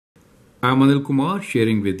I'm Anil Kumar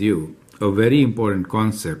sharing with you a very important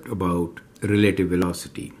concept about relative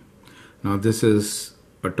velocity. Now, this is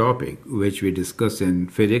a topic which we discuss in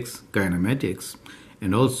physics, kinematics,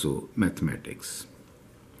 and also mathematics.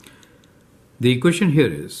 The equation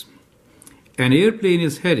here is an airplane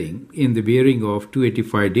is heading in the bearing of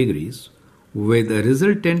 285 degrees with a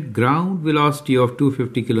resultant ground velocity of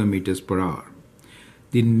 250 kilometers per hour.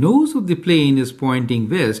 The nose of the plane is pointing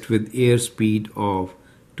west with airspeed of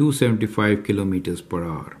 275 kilometers per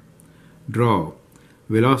hour. Draw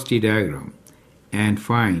velocity diagram and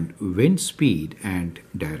find wind speed and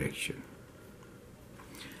direction.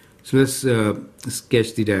 So let's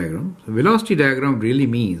sketch the diagram. The velocity diagram really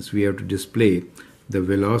means we have to display the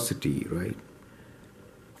velocity, right?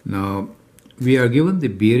 Now we are given the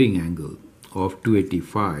bearing angle of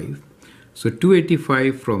 285. So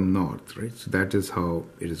 285 from north, right? So that is how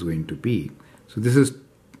it is going to be. So this is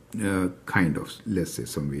kind of, let's say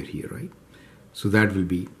somewhere here, right? So that will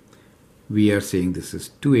be, we are saying this is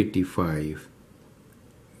 285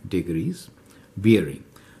 degrees bearing.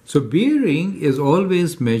 So bearing is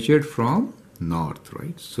always measured from north,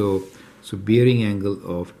 right? So bearing angle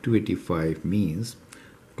of 285 means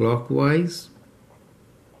clockwise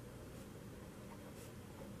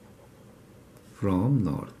from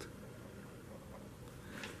north.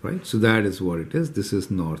 Right, so that is what it is. This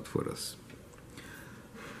is north for us.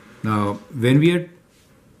 Now, when we are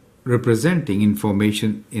representing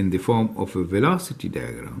information in the form of a velocity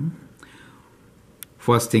diagram,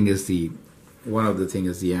 first thing is one of the things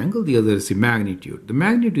is the angle, the other is the magnitude. The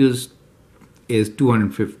magnitude is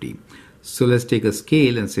 250. So let's take a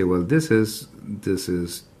scale and say, well, this is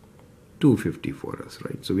 250 for us,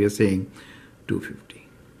 right? So we are saying 250.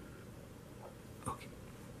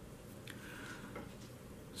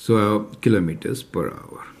 So kilometers per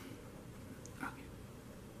hour.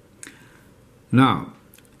 Okay. Now,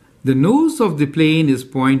 the nose of the plane is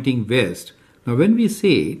pointing west. Now, when we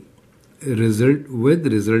say with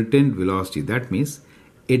resultant velocity, that means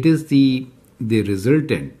it is the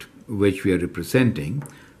resultant which we are representing.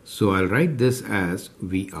 So I'll write this as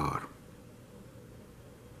VR.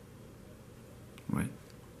 Right.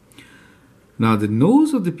 Now, the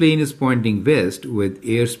nose of the plane is pointing west with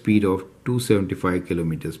airspeed of 275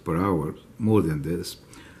 kilometers per hour, more than this.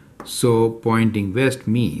 So pointing west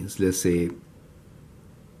means, let's say,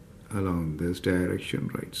 along this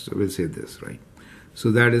direction, right? So we'll say this, right?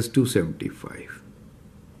 So that is 275,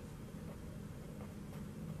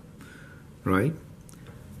 right?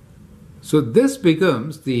 So this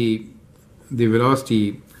becomes the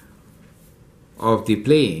velocity of the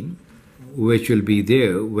plane, which will be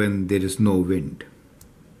there when there is no wind.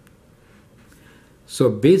 So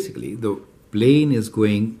basically, the plane is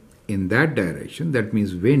going in that direction. That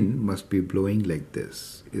means wind must be blowing like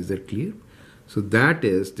this. Is that clear? So that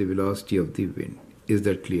is the velocity of the wind. Is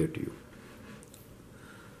that clear to you?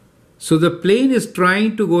 So the plane is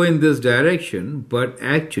trying to go in this direction, but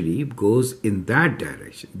actually goes in that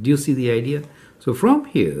direction. Do you see the idea? So from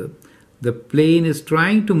here, the plane is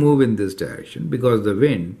trying to move in this direction because the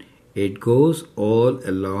wind, it goes all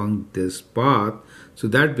along this path. So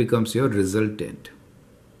that becomes your resultant.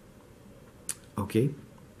 Okay,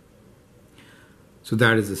 so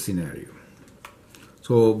that is the scenario.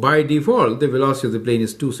 So by default, the velocity of the plane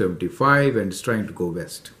is 275 and it's trying to go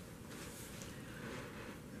west.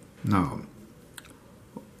 Now,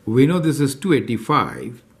 we know this is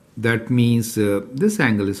 285. That means this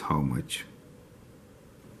angle is how much?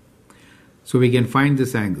 So we can find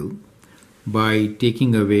this angle by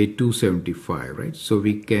taking away 275, right? So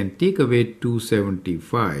we can take away 270,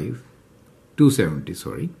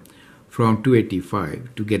 from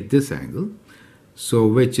 285 to get this angle. So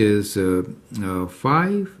which is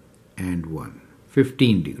 5 and 1,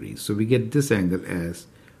 15 degrees. So we get this angle as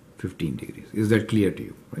 15 degrees. Is that clear to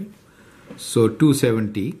you, right? So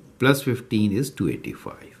 270 plus 15 is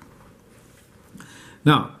 285.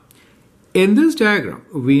 Now, in this diagram,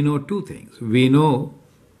 we know two things. We know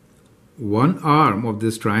one arm of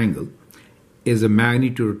this triangle is a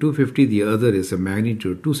magnitude of 250, the other is a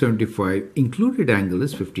magnitude of 275. Included angle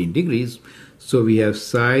is 15 degrees. So we have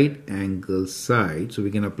side angle side. So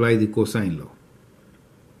we can apply the cosine law.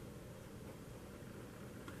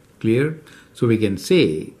 Clear? So we can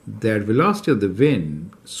say that velocity of the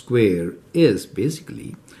wind square is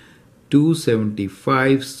basically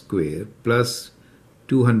 275 square plus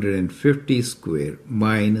 250 square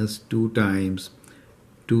minus 2 times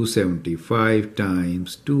 275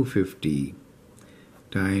 times 250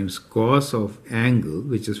 times cos of angle,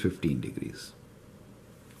 which is 15 degrees.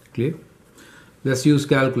 Clear? Let's use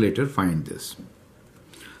calculator, find this.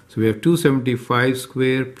 So we have 275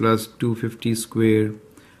 square plus 250 square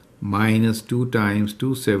minus 2 times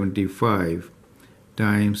 275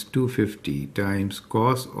 times 250 times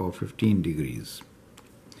cos of 15 degrees.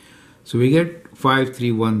 So we get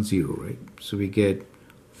 5310, right? So we get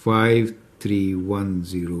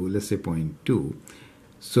 5310, let's say 0.2.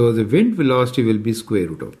 So the wind velocity will be square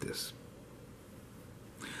root of this.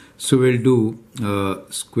 So we'll do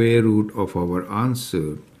square root of our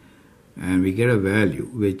answer, and we get a value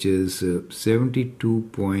which is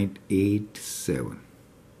 72.87.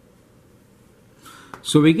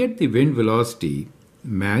 So we get the wind velocity,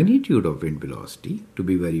 magnitude of wind velocity. To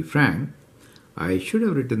be very frank, I should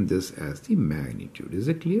have written this as the magnitude. Is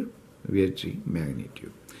it clear? We are saying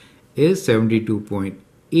magnitude is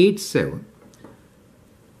 72.87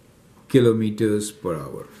 kilometers per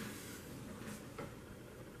hour.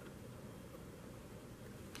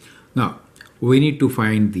 Now, we need to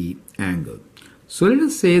find the angle. So let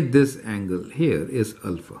us say this angle here is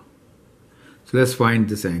alpha. So let's find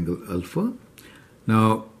this angle alpha.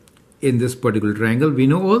 Now, in this particular triangle, we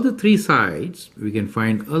know all the three sides. We can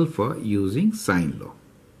find alpha using sine law.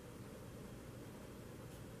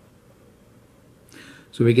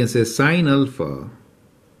 So we can say sine alpha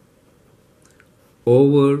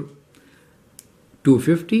over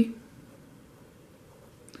 250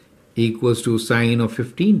 equals to sine of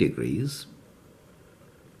 15 degrees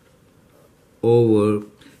over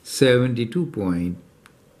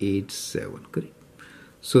 72.87, correct?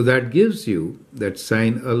 So that gives you that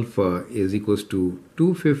sine alpha is equals to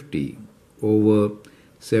 250 over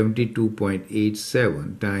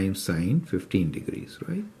 72.87 times sine 15 degrees,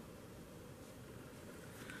 right?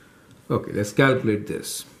 Okay, let's calculate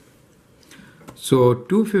this. So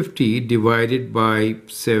 250 divided by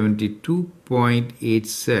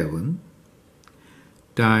 72.87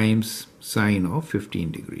 times sine of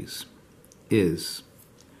 15 degrees is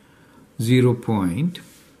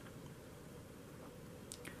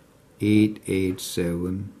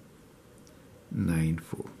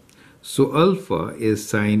 0.88794. So alpha is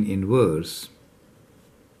sine inverse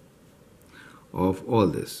of all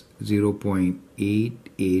this,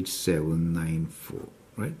 0.88794,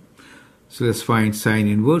 right? So let's find sine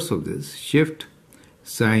inverse of this. Shift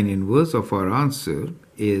sine inverse of our answer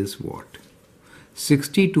is what?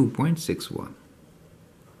 62.61.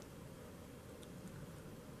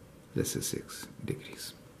 Let's say 6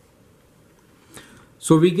 degrees.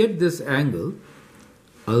 So we get this angle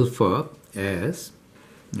alpha as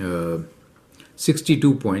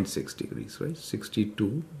 62.6 degrees, right?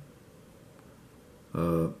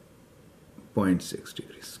 62.6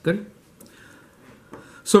 degrees, correct?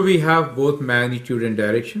 So we have both magnitude and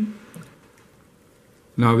direction.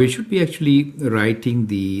 Now we should be actually writing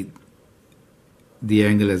the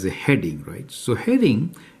angle as a heading, right? So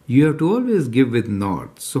heading, you have to always give with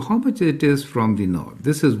north. So how much it is from the north?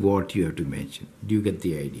 This is what you have to mention. Do you get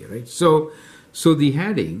the idea, right? So the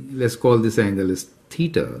heading, let's call this angle as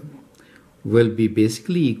theta, will be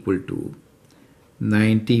basically equal to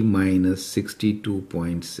 90 minus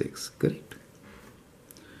 62.6, correct?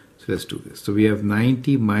 So let's do this. So we have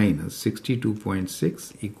 90 minus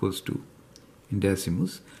 62.6 equals to, in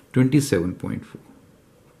decimals, 27.4.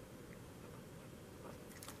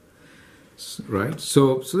 Right?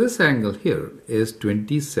 So this angle here is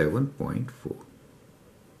 27.4.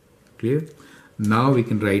 Clear? Now we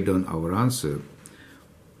can write down our answer,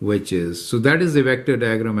 which is, so that is the vector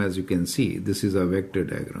diagram. As you can see, this is a vector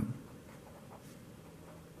diagram.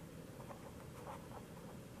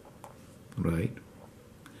 Right?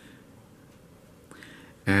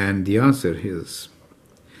 And the answer is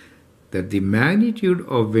that the magnitude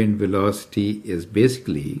of wind velocity is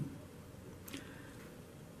basically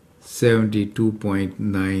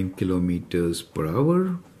 72.9 kilometers per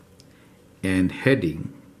hour, and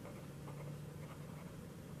heading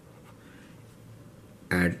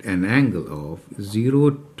at an angle of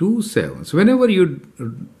 0.27. So whenever you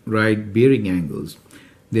write bearing angles,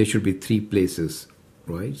 there should be three places,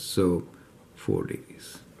 right? So 4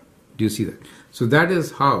 degrees. Do you see that? So that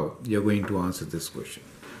is how you're going to answer this question.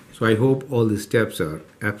 So I hope all the steps are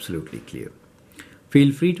absolutely clear.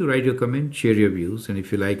 Feel free to write your comment, share your views, and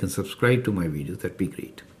if you like and subscribe to my videos, that'd be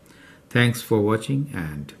great. Thanks for watching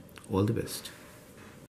and all the best.